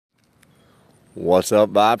What's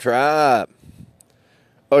up, Bob Tribe?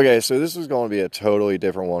 Okay, so this is going to be a totally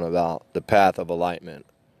different one about the path of enlightenment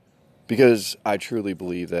because I truly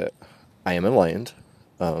believe that I am enlightened.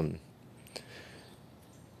 And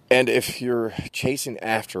if you're chasing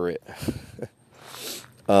after it,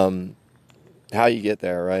 how you get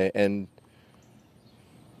there, right? And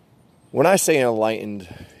when I say enlightened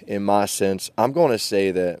in my sense, I'm going to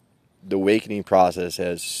say that the awakening process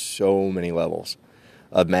has so many levels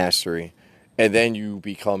of mastery. And then you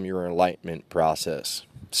become your enlightenment process.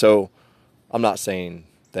 So I'm not saying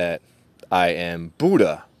that I am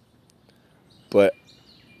Buddha, but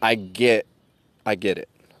I get it.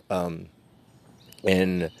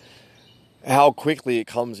 And how quickly it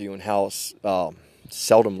comes to you and how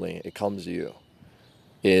seldomly it comes to you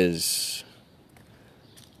is,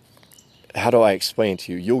 how do I explain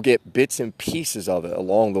to you? You'll get bits and pieces of it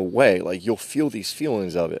along the way. Like you'll feel these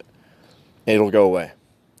feelings of it and it'll go away.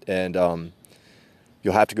 And,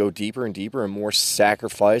 you'll have to go deeper and deeper and more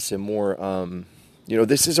sacrifice and more,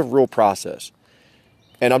 this is a real process.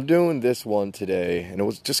 And I'm doing this one today, and it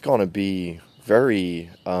was just going to be very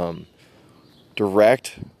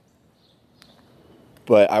direct,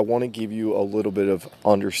 but I want to give you a little bit of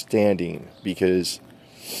understanding because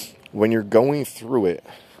when you're going through it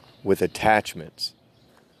with attachments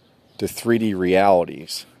to 3D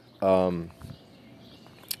realities,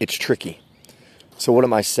 it's tricky. So what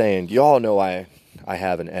am I saying? You all know I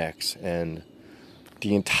have an ex, and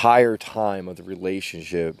the entire time of the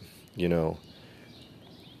relationship,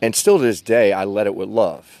 and still to this day, I led it with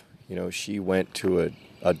love. She went to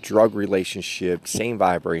a drug relationship, same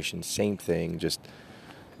vibration, same thing,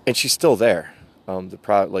 and she's still there.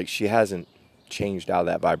 She hasn't changed out of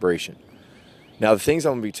that vibration. Now, the things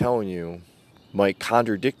I'm going to be telling you might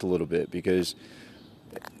contradict a little bit because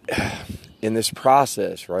in this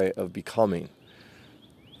process, right, of becoming,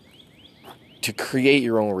 to create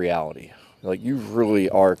your own reality. Like, you really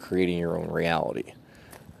are creating your own reality.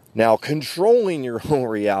 Now, controlling your own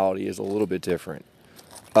reality is a little bit different.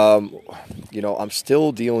 I'm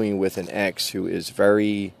still dealing with an ex who is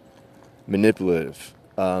very manipulative.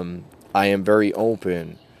 I am very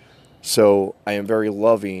open. So I am very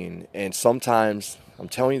loving. And sometimes, I'm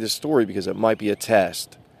telling you this story because it might be a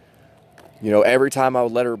test. Every time I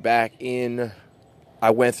would let her back in, I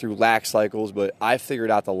went through lack cycles, but I figured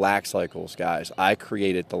out the lack cycles, guys. I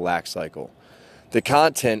created the lack cycle. The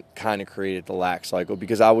content kind of created the lack cycle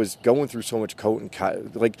because I was going through so much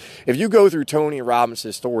like, if you go through Tony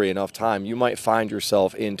Robinson's story enough time, you might find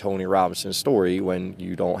yourself in Tony Robinson's story when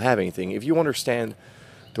you don't have anything. If you understand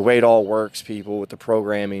the way it all works, people, with the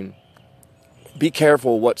programming, be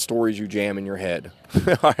careful what stories you jam in your head.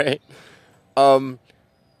 All right?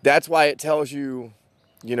 That's why it tells you,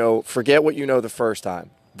 forget what you know the first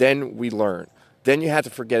time. Then we learn. Then you have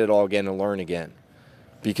to forget it all again and learn again.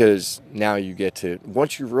 Because now you get to,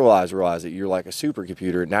 once you realize that you're like a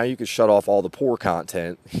supercomputer, now you can shut off all the poor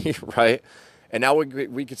content, right? And now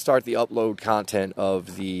we could start the upload content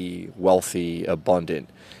of the wealthy,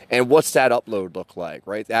 abundant. And what's that upload look like,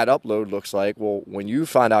 right? That upload looks like, well, when you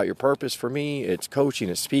find out your purpose, for me, it's coaching,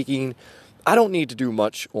 it's speaking. I don't need to do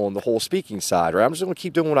much on the whole speaking side, right? I'm just going to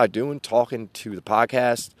keep doing what I'm doing, talking to the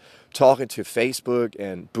podcast, talking to Facebook,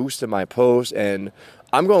 and boosting my posts. And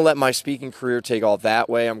I'm going to let my speaking career take off that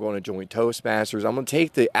way. I'm going to join Toastmasters. I'm going to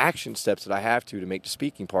take the action steps that I have to make the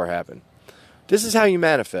speaking part happen. This is how you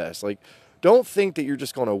manifest. Like, don't think that you're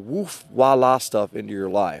just going to woof, voila stuff into your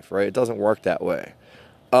life, right? It doesn't work that way.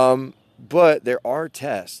 But there are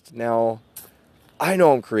tests. Now, I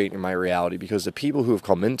know I'm creating my reality because the people who have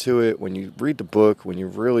come into it, when you read the book, when you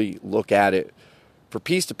really look at it, for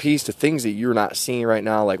piece to piece, the things that you're not seeing right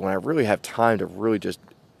now, like when I really have time to really just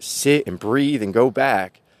sit and breathe and go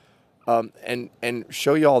back, and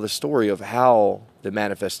show you all the story of how the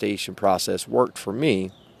manifestation process worked for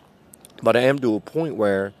me. But I am to a point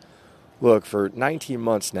where, look, for 19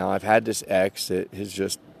 months now, I've had this ex that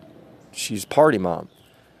she's party mom.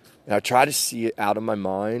 And I try to see it out of my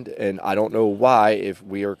mind, and I don't know why, if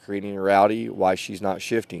we are creating a reality, why she's not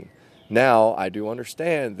shifting. Now, I do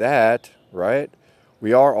understand that, right?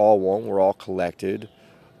 We are all one, we're all collected,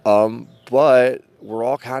 but we're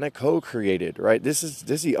all kind of co-created, right? This is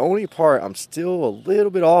the only part I'm still a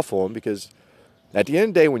little bit off on, because at the end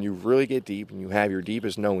of the day, when you really get deep and you have your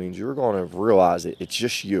deepest knowings, you're going to realize it's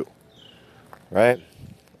just you, right?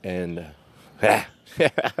 And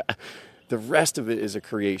the rest of it is a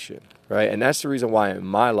creation, right? And that's the reason why in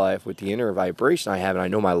my life, with the inner vibration I have, and I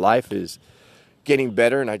know my life is getting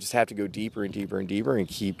better, and I just have to go deeper and deeper and deeper and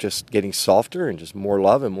keep just getting softer and just more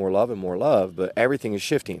love and more love and more love. But everything is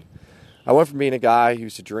shifting. I went from being a guy who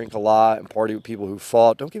used to drink a lot and party with people who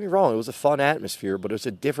fought. Don't get me wrong, it was a fun atmosphere, but it was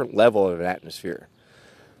a different level of an atmosphere.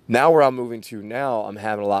 Now where I'm moving to now, I'm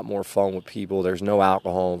having a lot more fun with people. There's no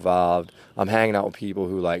alcohol involved. I'm hanging out with people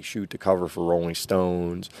who like shoot the cover for Rolling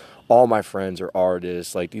Stones. All my friends are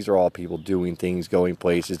artists. Like, these are all people doing things, going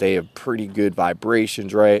places. They have pretty good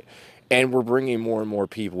vibrations, right? And we're bringing more and more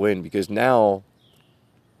people in because now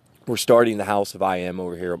we're starting the House of I Am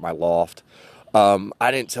over here at my loft.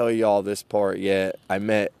 I didn't tell you all this part yet. I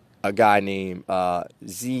met a guy named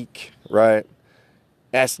Zeke, right?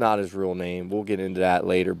 That's not his real name. We'll get into that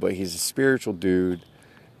later, but he's a spiritual dude.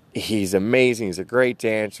 He's amazing. He's a great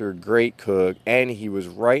dancer, great cook, and he was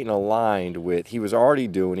right in aligned with, he was already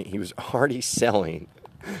doing it. He was already selling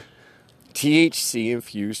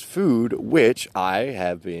THC-infused food, which I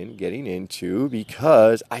have been getting into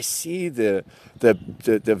because I see the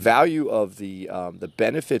value of the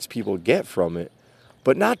benefits people get from it.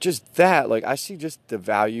 But not just that, like, I see just the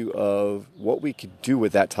value of what we could do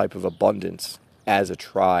with that type of abundance as a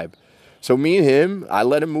tribe. So me and him, I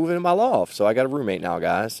let him move into my loft. So I got a roommate now,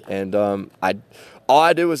 guys. And all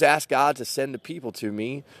I did was ask God to send the people to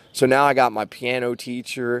me. So now I got my piano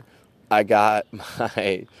teacher. I got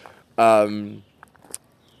my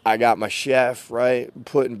chef, right?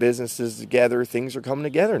 Putting businesses together. Things are coming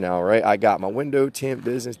together now, right? I got my window tint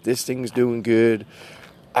business. This thing's doing good.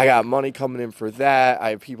 I got money coming in for that.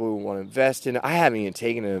 I have people who want to invest in it. I haven't even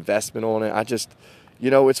taken an investment on it. I just,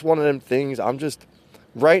 it's one of them things. I'm just,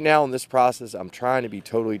 right now in this process, I'm trying to be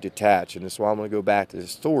totally detached. And that's why I'm going to go back to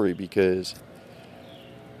this story, because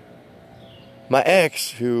my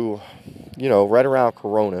ex, who, right around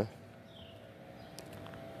Corona,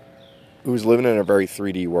 who was living in a very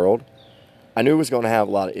 3D world, I knew was going to have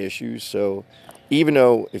a lot of issues. So even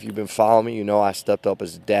though, if you've been following me, I stepped up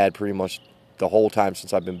as a dad pretty much the whole time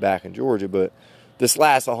since I've been back in Georgia. But this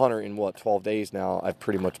last 12 days now, I've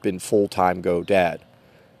pretty much been full-time go dad.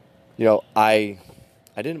 I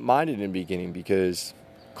didn't mind it in the beginning because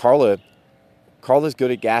Carla's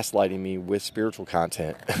good at gaslighting me with spiritual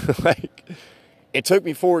content. Like, it took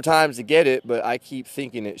me 4 times to get it, but I keep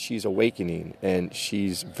thinking that she's awakening, and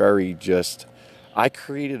she's very I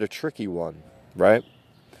created a tricky one, right?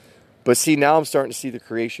 But see, now I'm starting to see the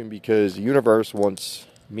creation because the universe wants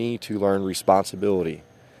me to learn responsibility.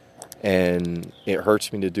 And it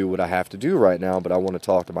hurts me to do what I have to do right now, but I want to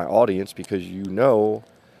talk to my audience because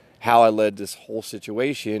how I led this whole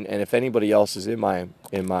situation. And if anybody else is in my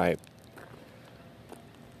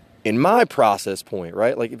process point,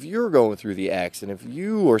 right? Like, if you're going through the X, and if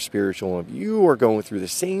you are spiritual, and if you are going through the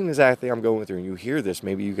same exact thing I'm going through, and you hear this,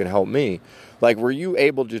 maybe you can help me. Like, were you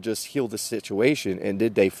able to just heal the situation, and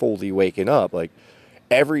did they fully waken up? Like,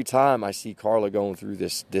 every time I see Carla going through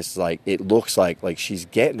this like, it looks like she's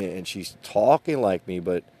getting it, and she's talking like me,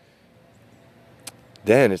 but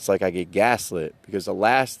then it's like I get gaslit, because the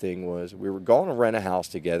last thing was we were going to rent a house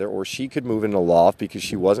together, or she could move in the loft because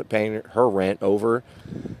she wasn't paying her rent over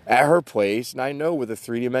at her place. And I know with a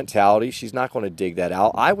 3D mentality, she's not going to dig that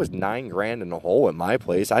out. I was $9,000 in the hole at my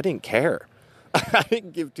place. I didn't care. I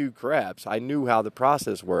didn't give 2 craps. I knew how the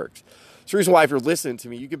process works. It's the reason why, if you're listening to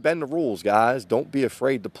me, you can bend the rules, guys. Don't be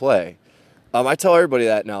afraid to play. I tell everybody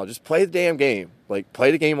that now. Just play the damn game. Like, play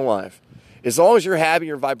the game of life. As long as you're happy,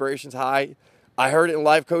 your vibration's high. I heard it in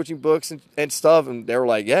life coaching books and stuff, and they were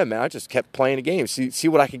like, yeah, man, I just kept playing the game. See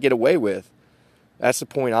what I could get away with. That's the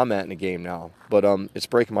point I'm at in the game now. But it's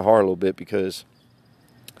breaking my heart a little bit because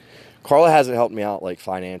Carla hasn't helped me out, like,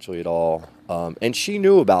 financially at all. And she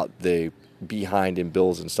knew about the behind in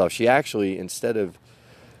bills and stuff. She actually, instead of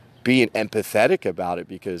being empathetic about it,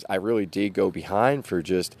 because I really did go behind for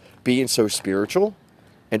just being so spiritual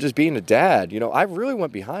and just being a dad, I really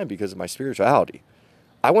went behind because of my spirituality.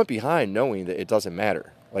 I went behind knowing that it doesn't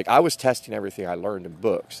matter. Like, I was testing everything I learned in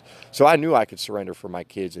books. So I knew I could surrender for my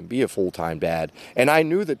kids and be a full-time dad. And I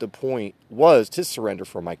knew that the point was to surrender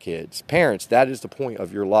for my kids. Parents, that is the point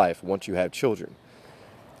of your life once you have children.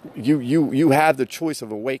 You have the choice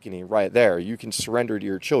of awakening right there. You can surrender to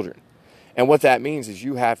your children. And what that means is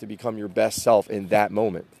you have to become your best self in that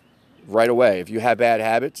moment, right away. If you have bad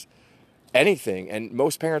habits, anything, and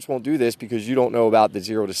most parents won't do this because you don't know about the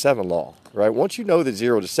 0 to 7 law, right? Once you know the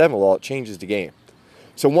 0 to 7 law, it changes the game.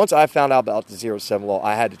 So once I found out about the 0 to 7 law,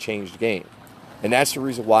 I had to change the game. And that's the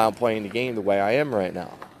reason why I'm playing the game the way I am right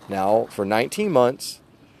now. Now, for 19 months,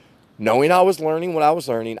 knowing I was learning what I was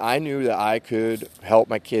learning, I knew that I could help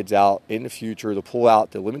my kids out in the future to pull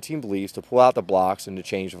out the limiting beliefs, to pull out the blocks, and to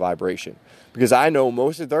change the vibration. Because I know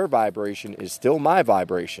most of their vibration is still my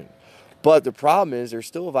vibration. But the problem is there's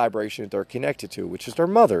still a vibration that they're connected to, which is their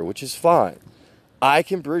mother, which is fine. I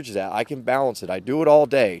can bridge that. I can balance it. I do it all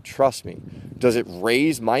day. Trust me. Does it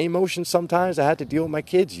raise my emotions sometimes? I had to deal with my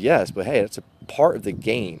kids? Yes. But hey, that's a part of the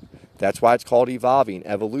game. That's why it's called evolving,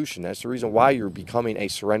 evolution. That's the reason why you're becoming a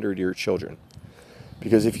surrender to your children.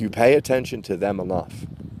 Because if you pay attention to them enough,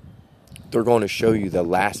 they're going to show you the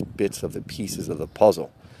last bits of the pieces of the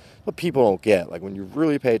puzzle. What people don't get, like when you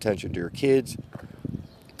really pay attention to your kids,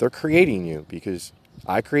 they're creating you, because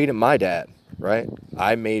I created my dad, right?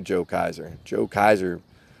 I made Joe Kaiser. Joe Kaiser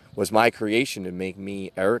was my creation to make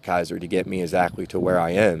me Eric Kaiser, to get me exactly to where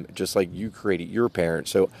I am, just like you created your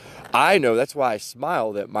parents. So I know that's why I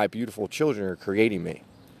smile that my beautiful children are creating me.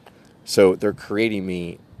 So they're creating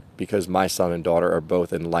me because my son and daughter are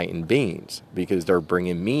both enlightened beings, because they're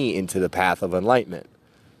bringing me into the path of enlightenment.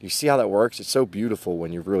 You see how that works? It's so beautiful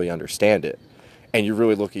when you really understand it. And you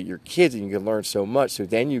really look at your kids and you can learn so much. So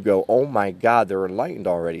then you go, oh my God, they're enlightened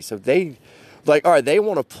already. So they, like, all right, they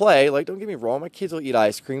want to play. Like, don't get me wrong. My kids will eat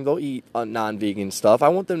ice cream. They'll eat non-vegan stuff. I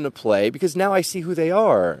want them to play because now I see who they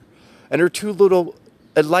are. And they're two little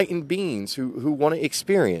enlightened beings who want to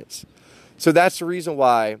experience. So that's the reason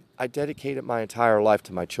why I dedicated my entire life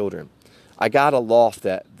to my children. I got a loft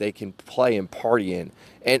that they can play and party in.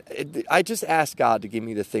 And I just asked God to give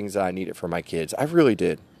me the things that I needed for my kids. I really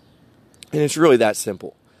did. And it's really that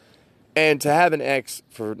simple. And to have an ex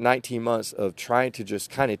for 19 months of trying to just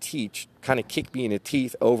kind of teach, kind of kick me in the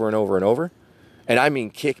teeth over and over and over. And I mean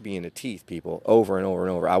kick me in the teeth, people, over and over and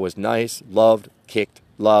over. I was nice, loved, kicked,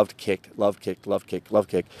 loved, kicked, loved, kicked, loved, kicked, loved,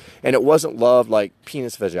 kicked. And it wasn't love like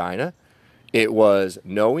penis, vagina. It was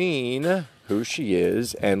knowing who she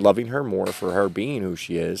is and loving her more for her being who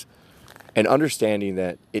she is, and understanding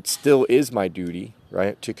that it still is my duty,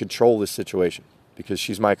 right, to control this situation because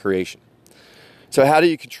she's my creation. So how do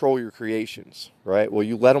you control your creations, right? Well,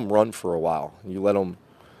 you let them run for a while. You let them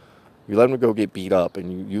go get beat up,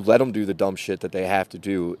 and you let them do the dumb shit that they have to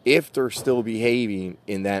do if they're still behaving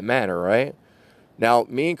in that manner, right? Now,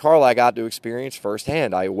 me and Carla, I got to experience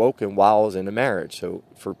firsthand. I awoke while I was in a marriage. So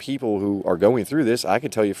for people who are going through this, I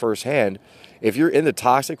can tell you firsthand, if you're in the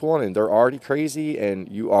toxic one and they're already crazy and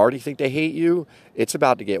you already think they hate you, it's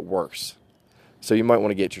about to get worse. So you might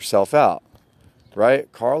want to get yourself out,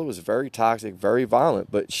 right? Carla was very toxic, very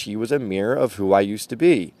violent, but she was a mirror of who I used to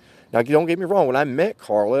be. Now, don't get me wrong. When I met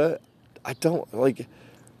Carla,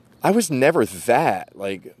 I was never that.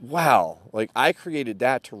 Like, wow. Like, I created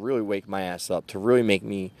that to really wake my ass up, to really make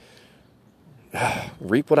me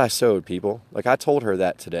reap what I sowed, people. Like, I told her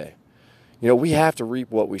that today. You know, we have to reap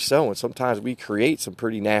what we sow, and sometimes we create some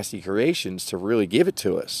pretty nasty creations to really give it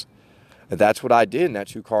to us. And that's what I did, and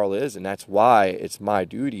that's who Carla is, and that's why it's my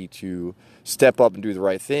duty to step up and do the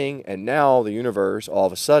right thing. And now the universe, all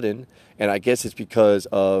of a sudden, and I guess it's because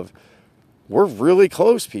of we're really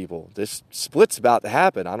close, people. This split's about to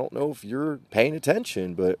happen. I don't know if you're paying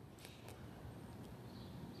attention, but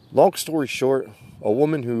long story short, a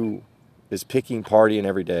woman who is picking partying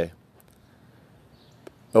every day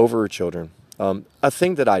over her children, a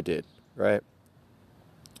thing that I did, right?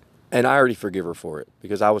 And I already forgive her for it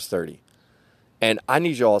because I was 30. And I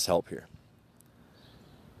need y'all's help here.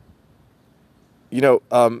 You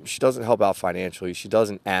know, she doesn't help out financially. She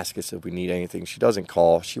doesn't ask us if we need anything. She doesn't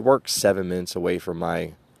call. She works 7 minutes away from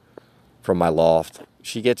my loft.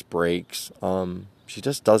 She gets breaks. She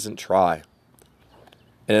just doesn't try.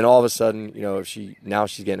 And then all of a sudden, you know, now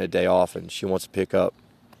she's getting a day off and she wants to pick up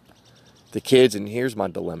the kids. And here's my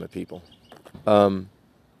dilemma, people. You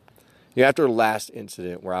know, after the last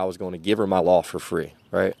incident where I was going to give her my loft for free,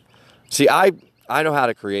 right? See, I know how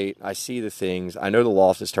to create. I see the things. I know the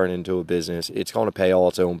loft is turned into a business. It's going to pay all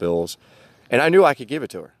its own bills. And I knew I could give it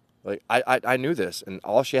to her. Like, I knew this. And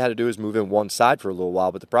all she had to do is move in one side for a little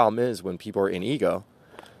while. But the problem is when people are in ego,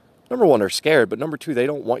 number one, they're scared. But number two, they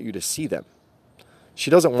don't want you to see them. She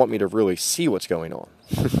doesn't want me to really see what's going on.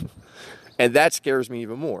 And that scares me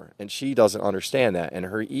even more. And she doesn't understand that. And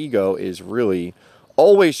her ego is really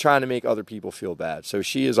always trying to make other people feel bad. So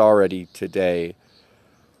she is already today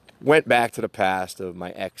went back to the past of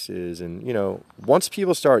my exes. And, you know, once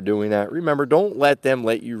people start doing that, remember, don't let them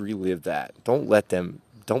let you relive that. Don't let them,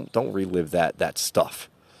 don't relive that stuff.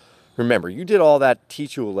 Remember, you did all that,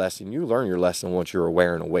 teach you a lesson. You learn your lesson once you're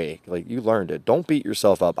aware and awake. Like, you learned it. Don't beat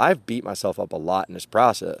yourself up. I've beat myself up a lot in this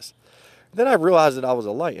process. Then I realized that I was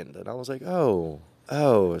enlightened. And I was like, oh,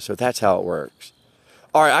 so that's how it works.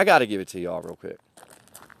 All right, I got to give it to y'all real quick.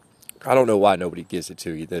 I don't know why nobody gives it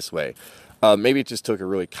to you this way. Maybe it just took a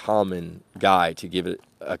really common guy to give it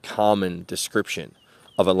a common description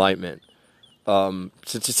of enlightenment.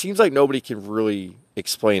 Since it seems like nobody can really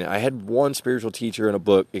explain it. I had one spiritual teacher in a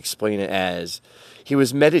book explain it as he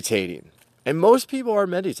was meditating. And most people are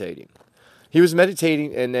meditating. He was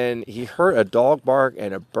meditating, and then he heard a dog bark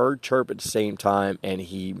and a bird chirp at the same time, and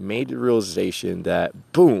he made the realization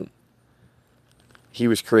that, boom, he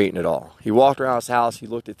was creating it all. He walked around his house. He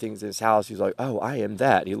looked at things in his house. He's like, oh, I am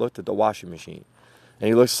that. He looked at the washing machine, and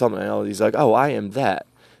he looks at something else. He's like, oh, I am that.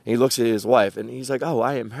 And he looks at his wife, and he's like, oh,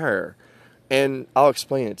 I am her. And I'll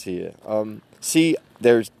explain it to you. See,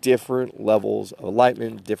 there's different levels of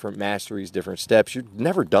enlightenment, different masteries, different steps. You're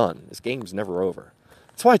never done. This game's never over.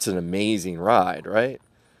 That's why it's an amazing ride, right?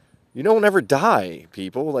 You don't ever die,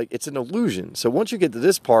 people. Like, it's an illusion. So once you get to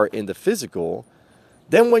this part in the physical,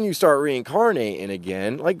 then when you start reincarnating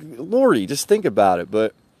again, like, Lordy, just think about it.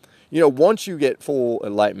 But, once you get full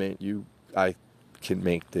enlightenment, I can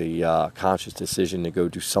make the conscious decision to go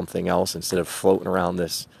do something else instead of floating around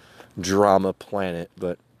this drama planet.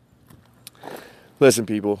 But listen,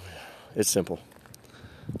 people, it's simple.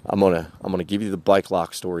 I'm gonna give you the bike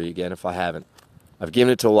lock story again if I haven't. I've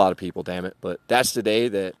given it to a lot of people, damn it. But that's the day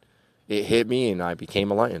that it hit me and I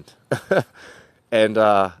became enlightened. And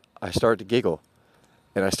I started to giggle.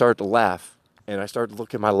 And I started to laugh. And I started to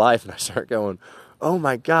look at my life and I started going, oh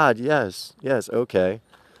my God, yes, okay.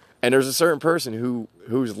 And there's a certain person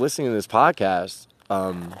who's listening to this podcast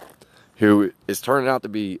who is turning out to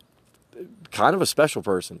be kind of a special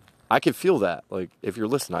person. I can feel that. Like, if you're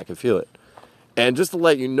listening, I can feel it. And just to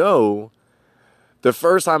let you know, the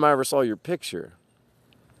first time I ever saw your picture,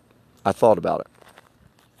 I thought about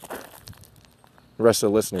it. The rest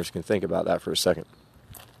of the listeners can think about that for a second.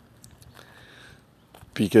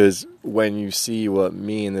 Because when you see what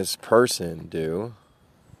me and this person do,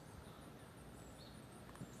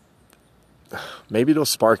 maybe it'll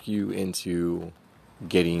spark you into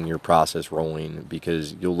getting your process rolling,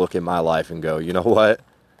 because you'll look at my life and go, you know what?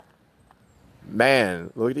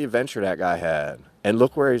 Man, look at the adventure that guy had. And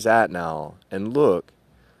look where he's at now. And look,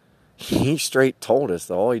 he straight told us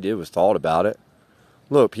that all he did was thought about it.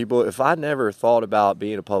 Look, people, if I never thought about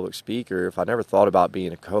being a public speaker, if I never thought about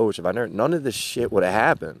being a coach, none of this shit would have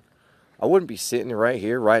happened. I wouldn't be sitting right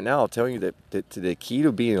here right now telling you that the key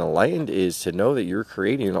to being enlightened is to know that you're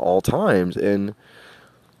creating at all times, and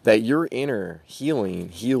that your inner healing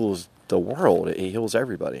heals the world. It heals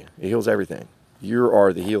everybody. It heals everything. You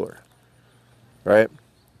are the healer, right?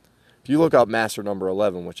 If you look up Master Number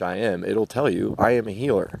 11, which I am, it'll tell you I am a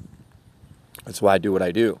healer. That's why I do what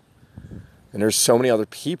I do. And there's so many other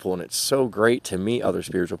people, and it's so great to meet other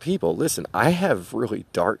spiritual people. Listen, I have really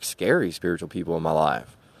dark, scary spiritual people in my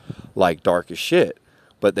life. Like, dark as shit.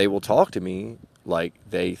 But they will talk to me like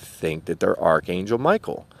they think that they're Archangel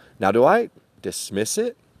Michael. Now, do I dismiss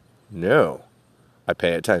it? No. I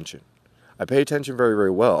pay attention. I pay attention very,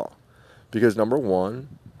 very well. Because, number one,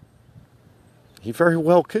 he very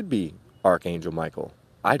well could be Archangel Michael.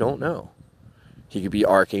 I don't know. He could be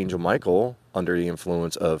Archangel Michael under the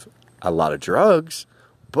influence of a lot of drugs,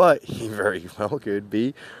 but he very well could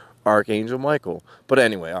be Archangel Michael. But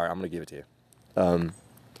anyway, all right, I'm going to give it to you.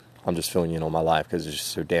 I'm just filling you in on my life because it's just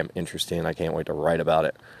so damn interesting. I can't wait to write about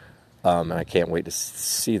it. And I can't wait to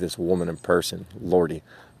see this woman in person. Lordy.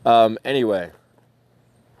 Anyway,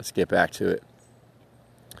 let's get back to it.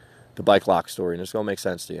 The bike lock story, and it's going to make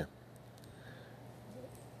sense to you. I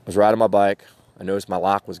was riding my bike. I noticed my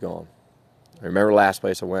lock was gone. I remember the last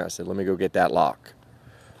place I went, I said, let me go get that lock.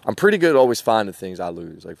 I'm pretty good at always finding things I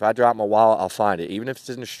lose. Like, if I drop my wallet, I'll find it. Even if it's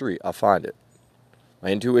in the street, I'll find it. My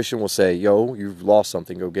intuition will say, yo, you've lost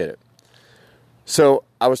something, go get it. So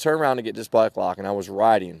I was turning around to get this bike lock, and I was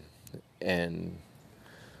riding, and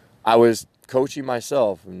I was coaching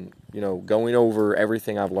myself and, going over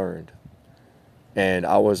everything I've learned. And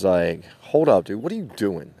I was like, hold up, dude, what are you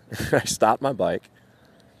doing? I stopped my bike,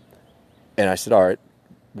 and I said, all right,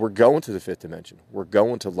 we're going to the fifth dimension. We're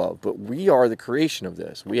going to love. But we are the creation of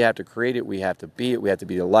this. We have to create it. We have to be it. We have to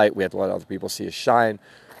be the light. We have to let other people see us shine.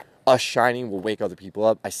 Us shining will wake other people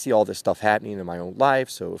up. I see all this stuff happening in my own life.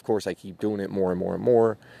 So, of course, I keep doing it more and more and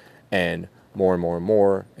more. And more and more and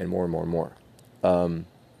more and more and more and more. And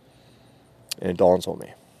it dawns on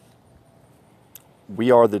me. We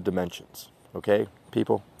are the dimensions. Okay,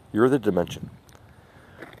 people? You're the dimension.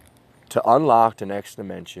 To unlock the next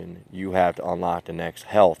dimension, you have to unlock the next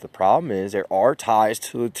health. The problem is there are ties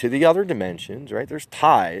to the other dimensions, right? There's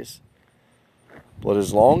ties. But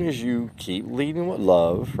as long as you keep leading with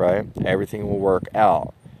love, right, everything will work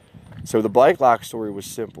out. So the bike lock story was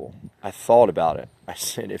simple. I thought about it. I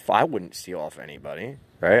said, if I wouldn't steal off anybody,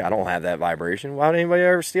 right, I don't have that vibration. Why would anybody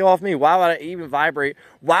ever steal off me? Why would I even vibrate?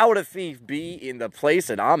 Why would a thief be in the place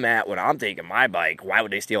that I'm at when I'm taking my bike? Why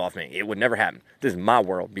would they steal off me? It would never happen. This is my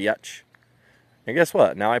world, biatch. And guess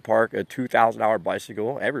what? Now I park a $2,000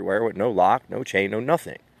 bicycle everywhere with no lock, no chain, no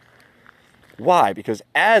nothing. Why? Because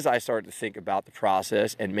as I started to think about the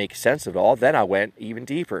process and make sense of it all, then I went even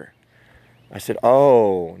deeper. I said,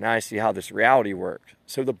 oh, now I see how this reality worked.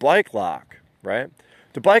 So the bike lock, right?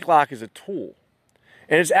 The bike lock is a tool.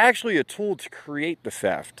 And it's actually a tool to create the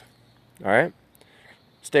theft. All right?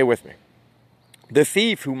 Stay with me. The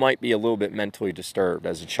thief, who might be a little bit mentally disturbed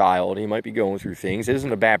as a child, he might be going through things,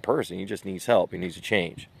 isn't a bad person. He just needs help. He needs a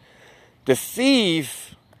change. The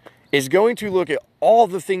thief is going to look at all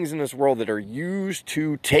the things in this world that are used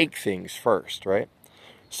to take things first, right?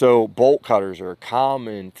 So bolt cutters are a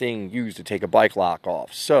common thing used to take a bike lock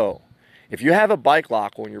off. So if you have a bike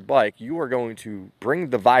lock on your bike, you are going to bring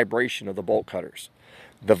the vibration of the bolt cutters.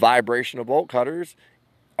 The vibration of bolt cutters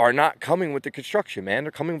are not coming with the construction, man.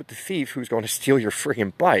 They're coming with the thief who's going to steal your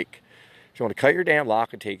freaking bike. He's going to cut your damn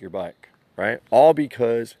lock and take your bike, right? All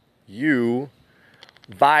because you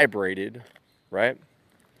vibrated, right,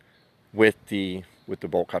 with the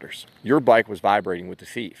bolt cutters. Your bike was vibrating with the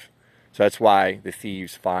thief. So that's why the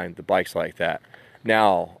thieves find the bikes like that.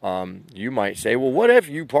 Now, you might say, well, what if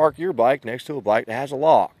you park your bike next to a bike that has a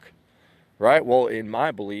lock? Right? Well, in my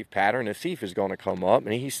belief pattern, the thief is going to come up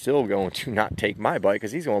and he's still going to not take my bike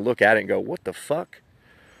because he's going to look at it and go, what the fuck?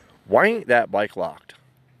 Why ain't that bike locked?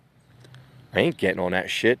 I ain't getting on that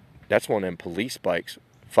shit. That's one of them police bikes.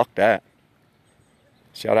 Fuck that.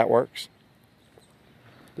 See how that works?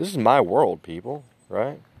 This is my world, people,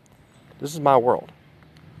 right? This is my world.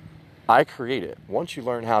 I create it. Once you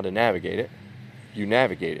learn how to navigate it, you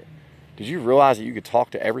navigate it. Did you realize that you could talk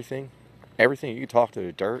to everything? Everything. You could talk to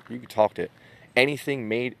the dirt. You could talk to anything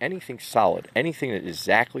made, anything solid, anything that is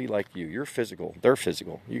exactly like you. You're physical. They're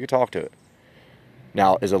physical. You could talk to it.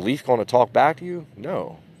 Now, is a leaf going to talk back to you?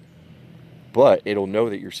 No. But it'll know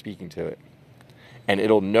that you're speaking to it. And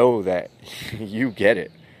it'll know that you get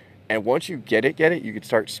it. And once you get it, you can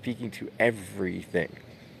start speaking to everything.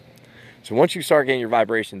 So once you start getting your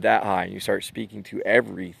vibration that high and you start speaking to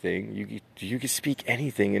everything, you can speak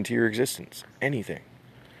anything into your existence. Anything.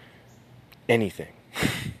 Anything.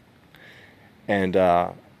 And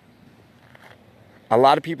a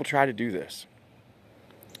lot of people try to do this.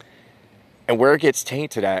 And where it gets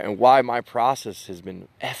tainted at and why my process has been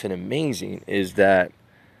effing amazing is that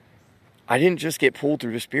I didn't just get pulled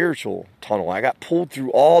through the spiritual tunnel. I got pulled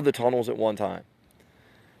through all the tunnels at one time.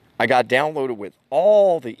 I got downloaded with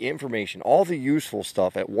all the information, all the useful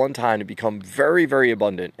stuff at one time to become very, very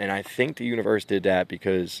abundant. And I think the universe did that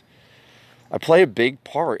because I play a big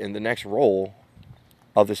part in the next role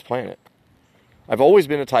of this planet. I've always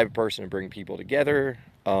been the type of person to bring people together.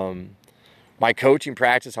 My coaching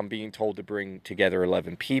practice, I'm being told to bring together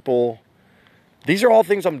 11 people. These are all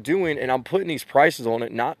things I'm doing, and I'm putting these prices on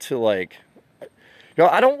it not to I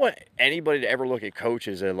don't want anybody to ever look at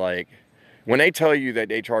coaches and when they tell you that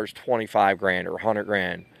they charge 25 grand or 100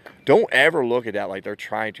 grand, don't ever look at that like they're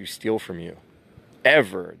trying to steal from you.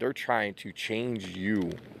 Ever. They're trying to change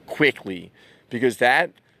you quickly because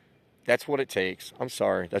that's what it takes. I'm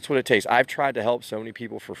sorry. That's what it takes. I've tried to help so many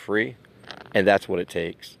people for free, and that's what it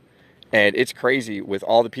takes. And it's crazy with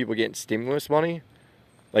all the people getting stimulus money.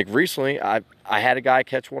 Like recently, I had a guy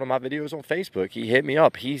catch one of my videos on Facebook. He hit me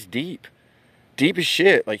up. He's deep as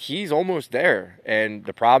shit. Like he's almost there. And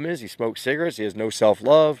the problem is he smokes cigarettes. He has no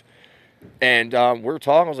self-love. And we were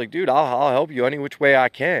talking. I was like, dude, I'll help you any which way I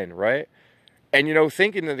can, right? And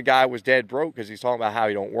thinking that the guy was dead broke because he's talking about how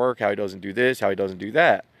he don't work, how he doesn't do this, how he doesn't do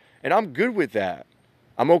that. And I'm good with that.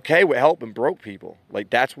 I'm okay with helping broke people. Like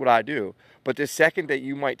that's what I do. But the second that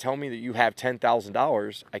you might tell me that you have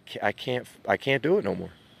 $10,000, I can't do it no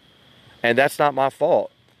more. And that's not my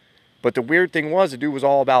fault. But the weird thing was the dude was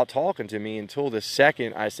all about talking to me until the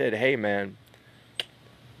second I said, hey man,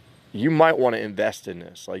 you might want to invest in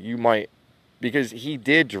this. Like you might, because he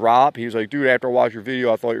did drop. He was like, dude, after I watched your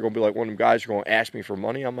video, I thought you were going to be like one of them guys who are going to ask me for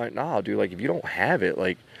money. I'm like, nah, dude, like if you don't have it,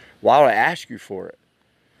 like why would I ask you for it?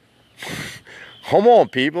 Come on,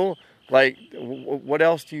 people. Like, what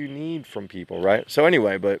else do you need from people, right? So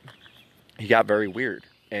anyway, but he got very weird.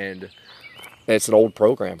 And it's an old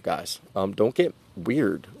program, guys. Don't get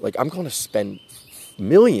weird. Like, I'm going to spend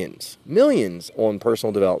millions on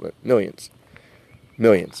personal development. Millions.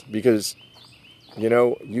 Because,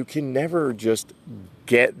 you can never just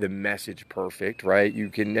get the message perfect, right? You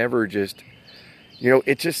can never just,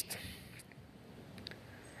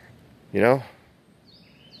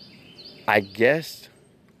 I guess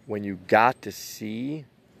when you got to see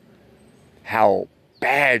how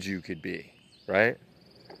bad you could be, right?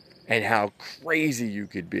 And how crazy you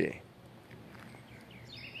could be.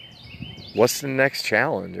 What's the next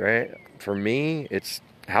challenge, right? For me, it's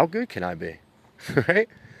how good can I be, right?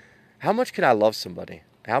 How much can I love somebody?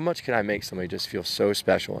 How much can I make somebody just feel so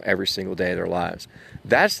special every single day of their lives?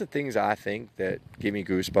 That's the things I think that give me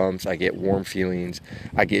goosebumps. I get warm feelings.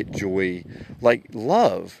 I get joy, like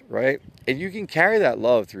love, right? And you can carry that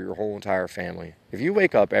love through your whole entire family. If you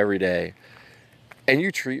wake up every day and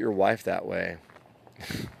you treat your wife that way,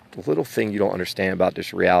 the little thing you don't understand about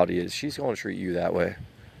this reality is she's going to treat you that way.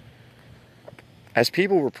 As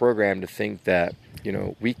people, we're programmed to think that,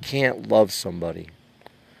 we can't love somebody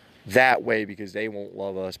that way because they won't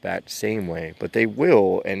love us back the same way, but they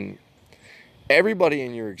will. And everybody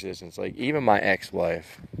in your existence, like even my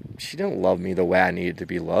ex-wife, she didn't love me the way I needed to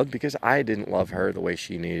be loved because I didn't love her the way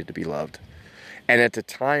she needed to be loved. And at the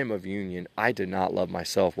time of union, I did not love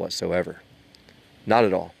myself whatsoever. Not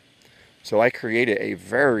at all. So I created a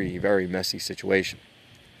very, very messy situation.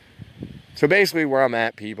 So basically where I'm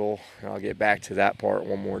at, people, and I'll get back to that part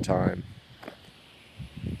one more time,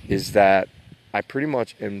 is that I pretty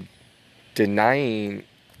much am denying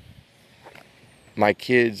my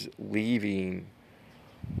kids leaving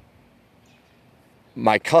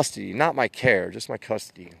my custody, not my care, just my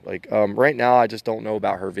custody. Like right now, I just don't know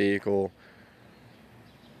about her vehicle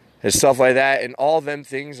and stuff like that, and all them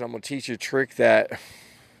things. I'm gonna teach you a trick that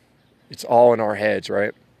it's all in our heads,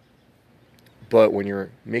 right? But when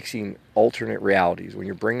you're mixing alternate realities, when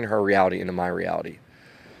you're bringing her reality into my reality,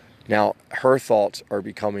 now her thoughts are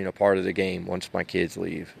becoming a part of the game once my kids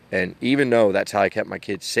leave. And even though that's how I kept my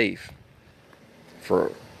kids safe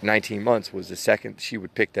for 19 months, was the second she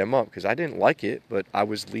would pick them up, because I didn't like it, but I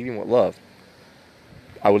was leading with love.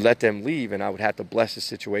 I would let them leave, and I would have to bless the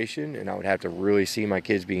situation, and I would have to really see my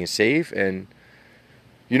kids being safe. And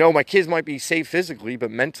my kids might be safe physically,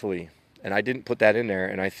 but mentally, and I didn't put that in there.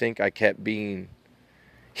 And I think I kept being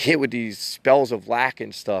hit with these spells of lack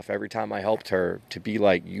and stuff every time I helped her, to be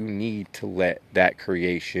like, you need to let that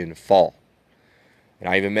creation fall. And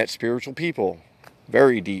I even met spiritual people,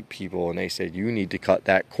 very deep people, and they said, you need to cut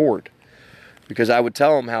that cord. Because I would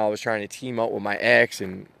tell them how I was trying to team up with my ex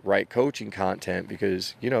and write coaching content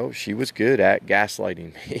because, she was good at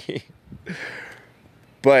gaslighting me.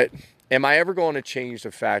 But am I ever going to change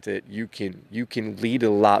the fact that you can lead a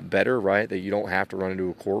lot better, right? That you don't have to run into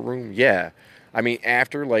a courtroom? Yeah. I mean,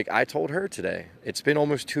 after, like I told her today, it's been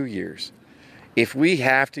almost 2 years. If we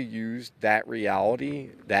have to use that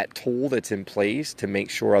reality, that tool that's in place to make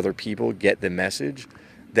sure other people get the message,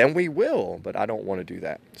 then we will. But I don't want to do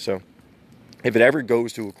that. So if it ever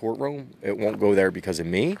goes to a courtroom, it won't go there because of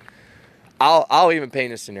me. I'll even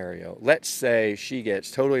paint a scenario. Let's say she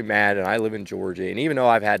gets totally mad and I live in Georgia, and even though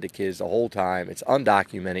I've had the kids the whole time, it's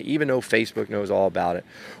undocumented, even though Facebook knows all about it.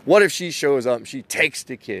 What if she shows up and she takes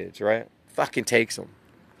the kids, right? Fucking takes them.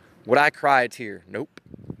 Would I cry a tear? Nope.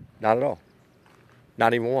 Not at all.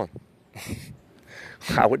 Not even one.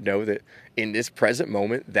 I would know that in this present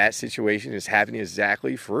moment, that situation is happening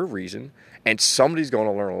exactly for a reason, and somebody's going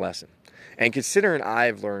to learn a lesson. And considering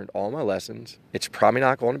I've learned all my lessons, it's probably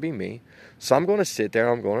not going to be me. So I'm going to sit there,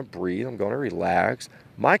 I'm going to breathe, I'm going to relax.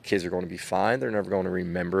 My kids are going to be fine. They're never going to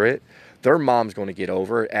remember it. Their mom's going to get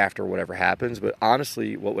over it after whatever happens. But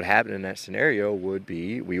honestly, what would happen in that scenario would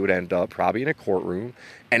be we would end up probably in a courtroom,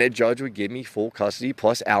 and a judge would give me full custody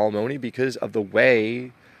plus alimony because of the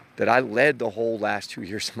way that I led the whole last 2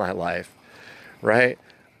 years of my life, right?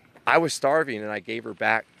 I was starving, and I gave her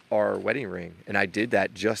back our wedding ring, and I did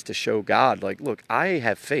that just to show God, like, look, I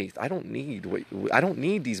have faith. I don't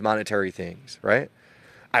need these monetary things, right?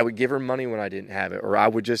 I would give her money when I didn't have it, or I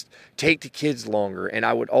would just take the kids longer, and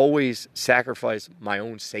I would always sacrifice my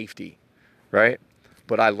own safety, right?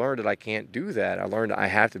 But I learned that I can't do that. I learned that I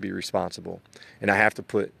have to be responsible, and I have to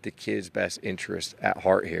put the kids' best interest at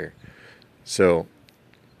heart here. So,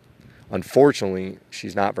 unfortunately,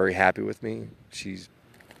 she's not very happy with me. She's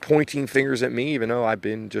pointing fingers at me, even though I've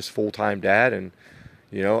been just full-time dad, and,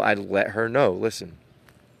 I let her know, listen,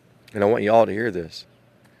 and I want y'all to hear this.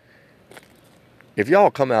 If y'all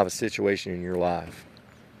come out of a situation in your life,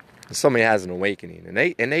 and somebody has an awakening, and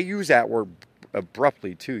they use that word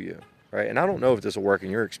abruptly to you, right? And I don't know if this will work in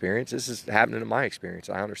your experience. This is happening in my experience.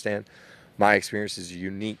 I understand my experience is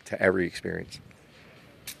unique to every experience.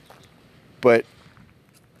 But,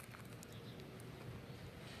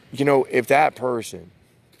 if that person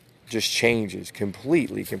just changes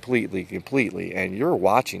completely, and you're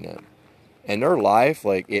watching them, and their life,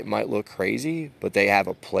 like, it might look crazy, but they have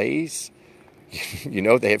a place,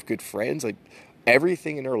 they have good friends, like,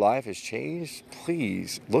 everything in their life has changed.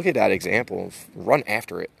 Please look at that example and run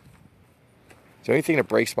after it. The only thing that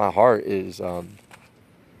breaks my heart is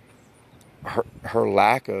her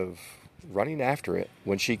lack of running after it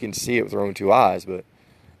when she can see it with her own two eyes. But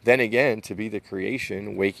then again, to be the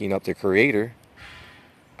creation, waking up the creator,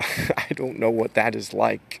 I don't know what that is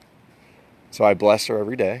like. So I bless her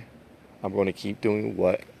every day. I'm going to keep doing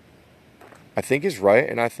what I think is right.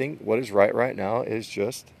 And I think what is right now is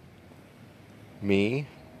just me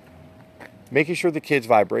making sure the kid's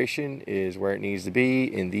vibration is where it needs to be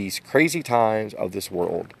in these crazy times of this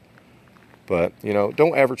world. But,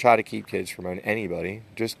 don't ever try to keep kids from anybody.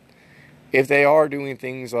 Just, if they are doing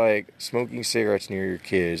things like smoking cigarettes near your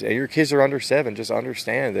kids, and your kids are under 7, just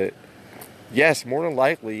understand that, yes, more than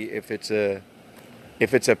likely, if it's a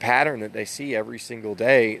pattern that they see every single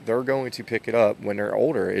day, they're going to pick it up when they're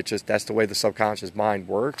older. It's just, that's the way the subconscious mind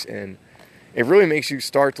works. And it really makes you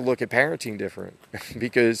start to look at parenting different.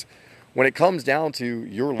 Because when it comes down to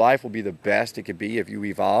your life will be the best it could be if you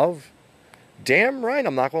evolve, damn right,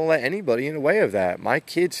 I'm not going to let anybody in the way of that. My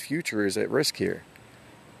kid's future is at risk here.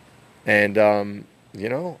 And, I'm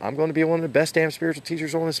going to be one of the best damn spiritual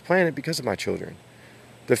teachers on this planet because of my children.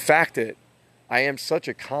 The fact that I am such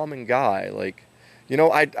a common guy, like,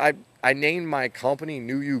 I named my company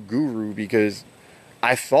New You Guru because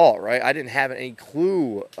I thought, right, I didn't have any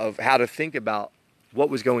clue of how to think about what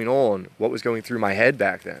was going on, what was going through my head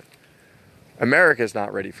back then. America's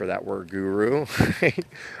not ready for that word guru.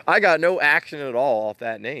 I got no action at all off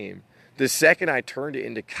that name. The second I turned it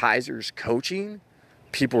into Kaiser's Coaching,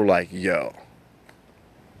 people were like, yo.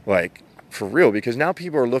 Like, for real, because now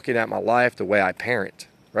people are looking at my life the way I parent,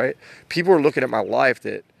 right? People are looking at my life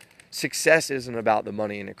that success isn't about the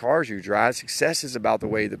money and the cars you drive. Success is about the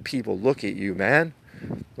way that people look at you, man.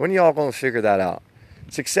 When y'all gonna figure that out?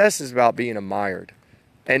 Success is about being admired.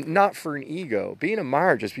 And not for an ego. Being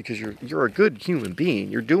admired just because you're a good human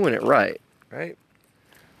being. You're doing it right?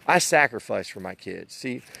 I sacrifice for my kids.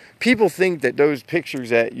 See, people think that those pictures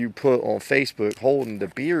that you put on Facebook holding the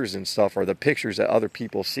beers and stuff are the pictures that other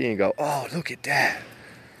people see and go, oh, look at that.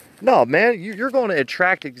 No, man, you're going to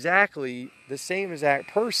attract exactly the same exact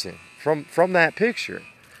person from that picture.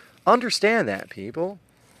 Understand that, people.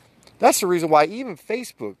 That's the reason why even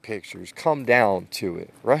Facebook pictures come down to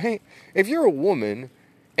it, right? If you're a woman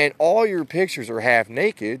and all your pictures are half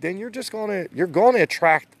naked, then you're going to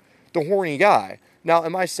attract the horny guy. Now,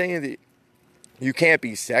 am I saying that you can't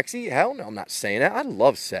be sexy? Hell no, I'm not saying that. I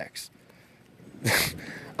love sex.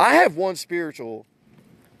 I have one spiritual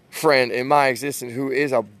friend in my existence who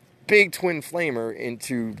is a big twin flamer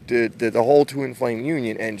into the whole twin flame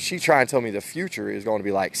union, and she tried to tell me the future is going to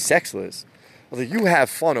be like sexless. I was like, you have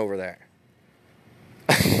fun over there.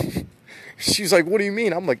 She's like, what do you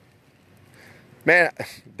mean? I'm like, man,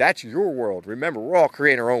 that's your world. Remember, we're all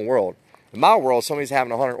creating our own world. In my world, somebody's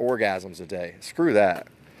having 100 orgasms a day. Screw that.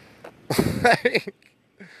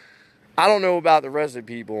 I don't know about the rest of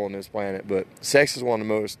the people on this planet, but sex is one of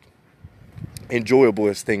the most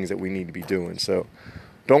enjoyablest things that we need to be doing. So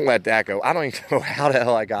don't let that go. I don't even know how the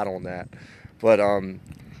hell I got on that. But,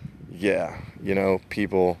 yeah,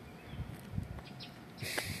 people,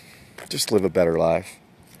 just live a better life.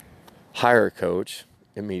 Hire a coach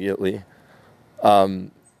immediately.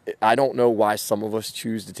 I don't know why some of us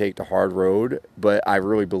choose to take the hard road, but I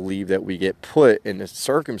really believe that we get put in the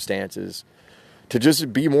circumstances to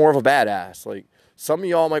just be more of a badass. Like, some of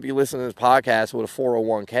y'all might be listening to this podcast with a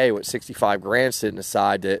 401k with 65 grand sitting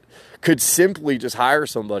aside that could simply just hire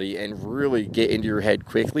somebody and really get into your head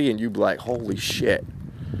quickly, and you'd be like, holy shit.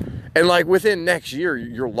 And like within next year,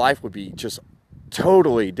 your life would be just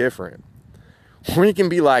totally different. Or you can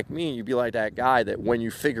be like me, you'd be like that guy that when you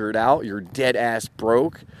figure it out, you're dead ass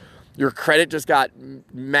broke. Your credit just got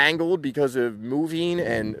mangled because of moving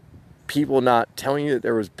and people not telling you that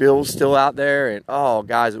there was bills still out there. And oh,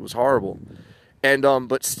 guys, it was horrible. And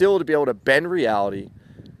but still to be able to bend reality,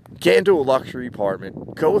 get into a luxury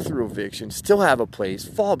apartment, go through eviction, still have a place,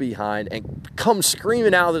 fall behind, and come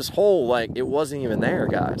screaming out of this hole like it wasn't even there,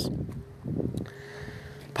 guys.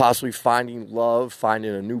 Possibly finding love,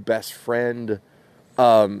 finding a new best friend.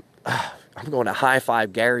 I'm going to high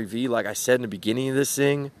five Gary Vee, like I said in the beginning of this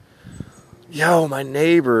thing. Yo, my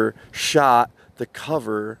neighbor shot the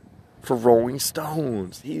cover for Rolling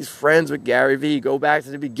Stones. He's friends with Gary Vee. Go back to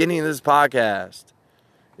the beginning of this podcast.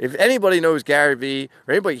 If anybody knows Gary Vee,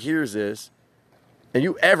 or anybody hears this, and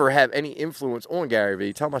you ever have any influence on Gary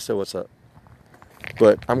Vee, tell him I said what's up.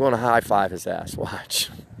 But I'm going to high five his ass. Watch.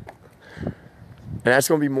 And that's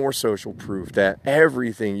going to be more social proof that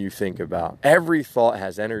everything you think about, every thought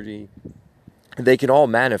has energy, and they can all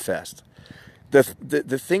manifest. The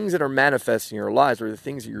things that are manifesting in your lives are the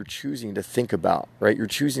things that you're choosing to think about, right? You're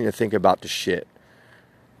choosing to think about the shit,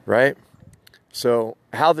 right? So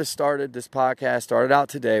how this podcast started out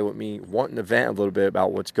today with me wanting to vent a little bit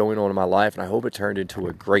about what's going on in my life, and I hope it turned into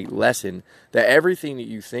a great lesson that everything that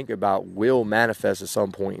you think about will manifest at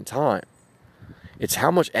some point in time. It's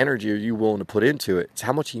how much energy are you willing to put into it. It's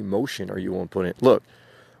how much emotion are you willing to put in it. Look,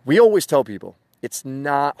 we always tell people it's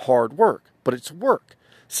not hard work, but it's work.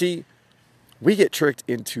 See, we get tricked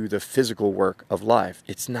into the physical work of life.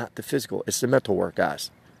 It's not the physical. It's the mental work,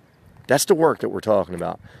 guys. That's the work that we're talking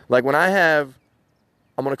about. Like when I'm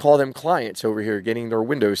going to call them clients over here getting their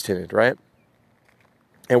windows tinted, right?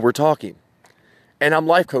 And we're talking. And I'm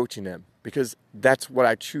life coaching them because that's what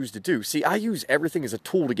I choose to do. See, I use everything as a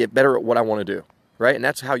tool to get better at what I want to do, right? And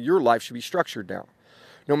that's how your life should be structured now.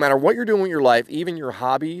 No matter what you're doing with your life, even your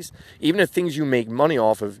hobbies, even the things you make money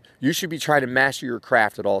off of, you should be trying to master your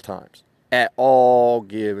craft at all times. At all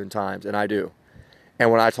given times, and I do.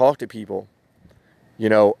 And when I talk to people, you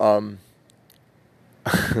know,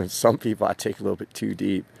 some people I take a little bit too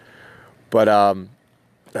deep, but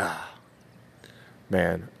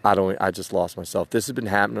man, I just lost myself. This has been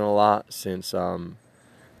happening a lot since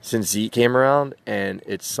Zeke came around, and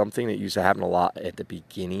it's something that used to happen a lot at the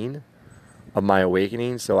beginning of my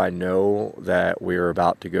awakening. So I know that we're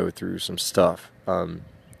about to go through some stuff.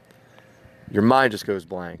 Your mind just goes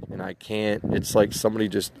blank, and it's like somebody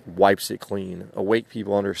just wipes it clean. Awake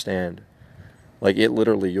people understand. Like it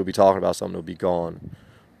literally, you'll be talking about something, it'll be gone.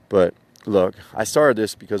 But look, I started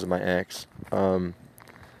this because of my ex.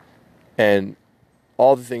 And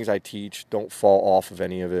all the things I teach, don't fall off of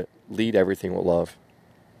any of it. Lead everything with love.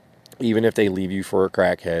 Even if they leave you for a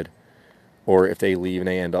crackhead, or if they leave and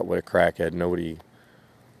they end up with a crackhead,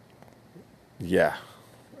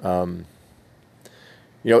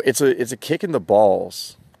 it's a kick in the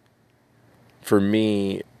balls for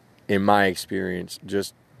me, in my experience,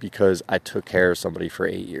 just because I took care of somebody for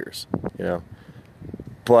 8 years,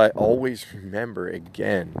 But always remember,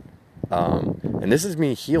 again, and this is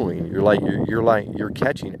me healing. You're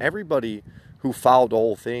catching everybody who followed the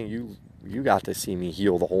whole thing. You got to see me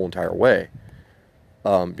heal the whole entire way.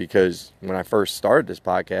 Because when I first started this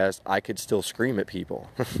podcast, I could still scream at people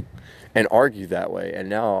and argue that way. And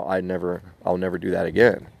now I'll never do that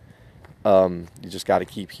again. You just got to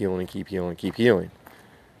keep healing and keep healing and keep healing.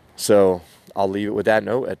 So I'll leave it with that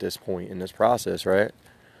note at this point in this process, right?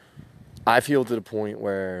 I feel to the point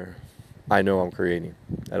where I know I'm creating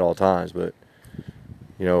at all times, but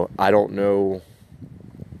I don't know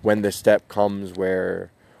when the step comes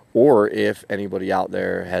or if anybody out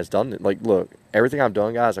there has done it. Like, look, everything I've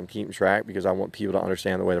done, guys, I'm keeping track because I want people to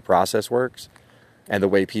understand the way the process works and the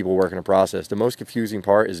way people work in a process. The most confusing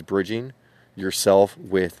part is bridging yourself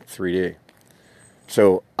with 3D.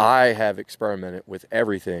 So I have experimented with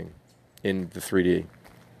everything in the 3D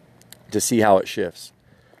to see how it shifts.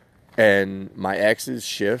 And my ex's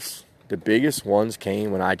shifts, the biggest ones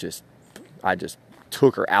came when I just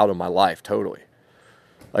took her out of my life totally.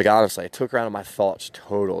 Like, honestly, I took her out of my thoughts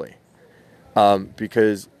totally.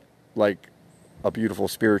 Because, like, a beautiful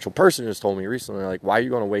spiritual person just told me recently, like, why are you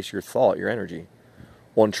going to waste your thought, your energy,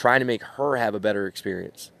 on trying to make her have a better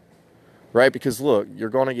experience? Right? Because, look, you're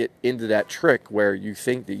going to get into that trick where you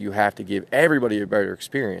think that you have to give everybody a better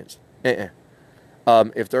experience.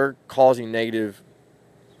 If they're causing negative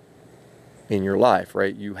in your life,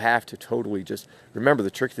 right, you have to totally just remember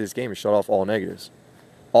the trick of this game is shut off all negatives,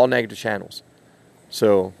 all negative channels.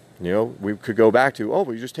 So, we could go back to, well,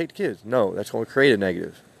 you just take the kids. No, that's going to create a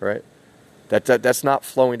negative, right? That's not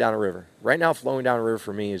flowing down a river. Right now, flowing down a river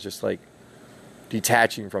for me is just like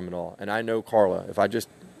detaching from it all. And I know Carla, if I just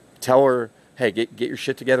tell her, hey, get your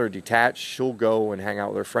shit together, detach, she'll go and hang out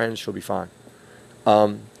with her friends, she'll be fine.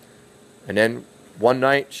 And then one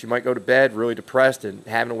night, she might go to bed really depressed and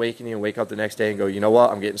have an awakening and wake up the next day and go, you know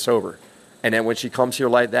what, I'm getting sober. And then when she comes here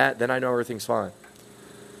like that, then I know everything's fine.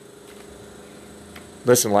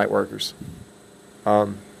 Listen, light workers,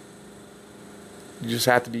 you just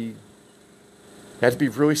have to be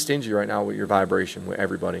really stingy right now with your vibration with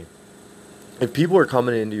everybody. If people are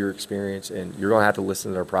coming into your experience and you're going to have to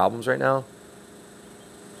listen to their problems right now,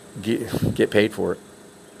 get paid for it.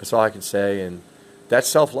 That's all I can say. And that's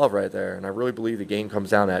self-love right there. And I really believe the game comes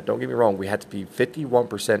down to that. Don't get me wrong. We have to be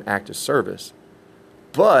 51% active service.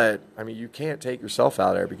 But, you can't take yourself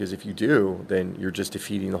out there, because if you do, then you're just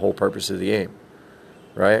defeating the whole purpose of the game.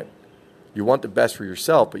 Right? You want the best for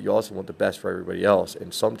yourself, but you also want the best for everybody else.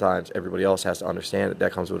 And sometimes everybody else has to understand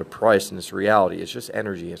that comes with a price, and it's reality. It's just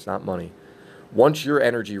energy. It's not money. Once your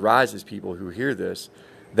energy rises, people who hear this,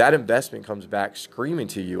 that investment comes back screaming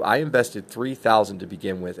to you. I invested $3,000 to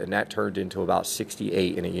begin with, and that turned into about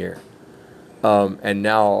 $68 in a year. And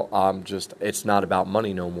now it's not about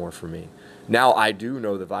money no more for me. Now I do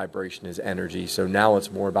know the vibration is energy, so now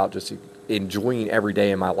it's more about just enjoying every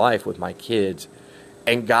day in my life with my kids,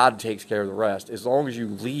 and God takes care of the rest, as long as you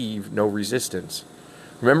leave no resistance.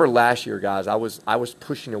 Remember last year, guys, I was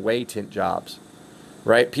pushing away tent jobs.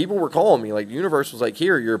 right? People were calling me, like, the universe was like,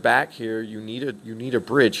 here, you're back here. You need a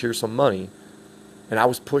bridge. Here's some money. And I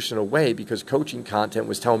was pushing away because coaching content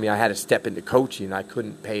was telling me I had to step into coaching, and I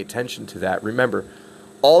couldn't pay attention to that. Remember,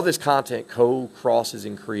 all this content co-crosses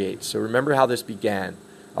and creates. So remember how this began.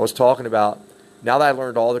 I was talking about, now that I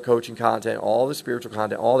learned all the coaching content, all the spiritual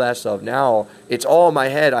content, all that stuff, now it's all in my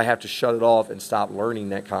head. I have to shut it off and stop learning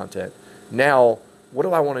that content. Now, what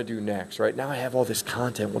do I want to do next, right? Now I have all this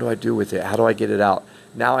content. What do I do with it? How do I get it out?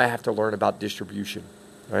 Now I have to learn about distribution,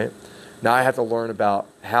 right? Now I have to learn about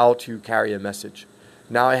how to carry a message.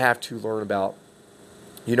 Now I have to learn about,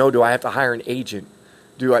 do I have to hire an agent?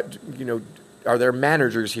 Are there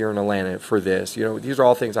managers here in Atlanta for this? These are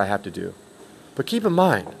all things I have to do. But keep in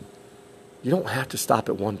mind, you don't have to stop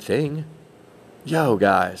at one thing.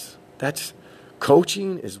 Guys,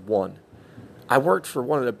 coaching is one. I worked for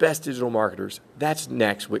one of the best digital marketers. That's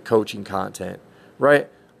next with coaching content, right?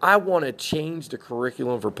 I want to change the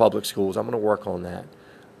curriculum for public schools. I'm going to work on that.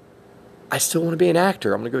 I still want to be an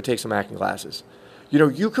actor. I'm going to go take some acting classes.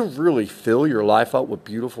 You can really fill your life up with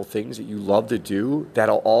beautiful things that you love to do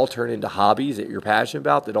that'll all turn into hobbies that you're passionate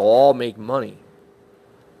about that'll all make money.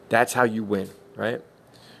 That's how you win, right?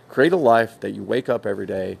 Create a life that you wake up every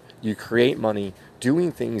day, you create money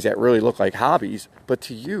doing things that really look like hobbies, but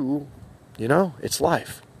to you, it's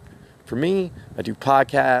life. For me, I do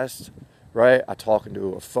podcasts, right? I talk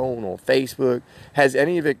into a phone on Facebook. Has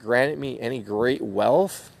any of it granted me any great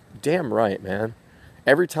wealth? Damn right, man.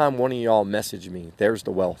 Every time one of y'all message me, there's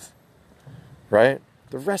the wealth, right?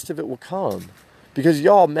 The rest of it will come because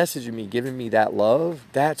y'all messaging me, giving me that love,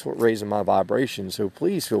 that's what raises my vibration. So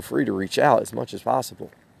please feel free to reach out as much as possible.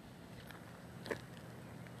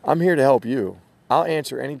 I'm here to help you. I'll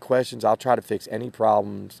answer any questions. I'll try to fix any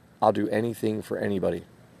problems. I'll do anything for anybody,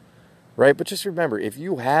 right? But just remember, if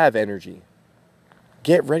you have energy,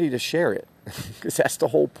 get ready to share it because that's the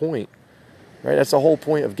whole point. Right? That's the whole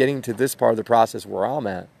point of getting to this part of the process where I'm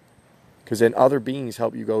at. Because then other beings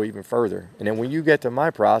help you go even further. And then when you get to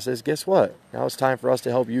my process, guess what? Now it's time for us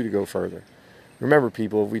to help you to go further. Remember,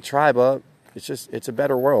 people, if we tribe up, it's a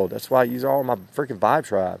better world. That's why I use all my freaking vibe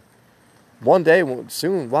tribe. One day,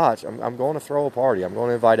 soon, watch, I'm going to throw a party. I'm going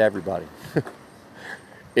to invite everybody.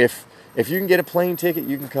 If you can get a plane ticket,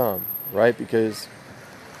 you can come. Right? Because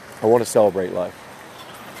I want to celebrate life.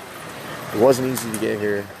 It wasn't easy to get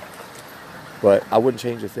here. But I wouldn't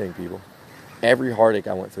change a thing, people. Every heartache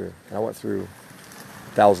I went through, and I went through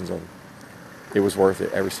thousands of them, it was worth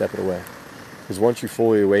it every step of the way. Because once you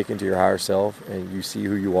fully awaken to your higher self and you see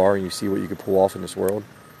who you are and you see what you can pull off in this world,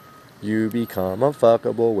 you become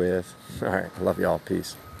unfuckable with. All right, I love y'all.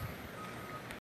 Peace.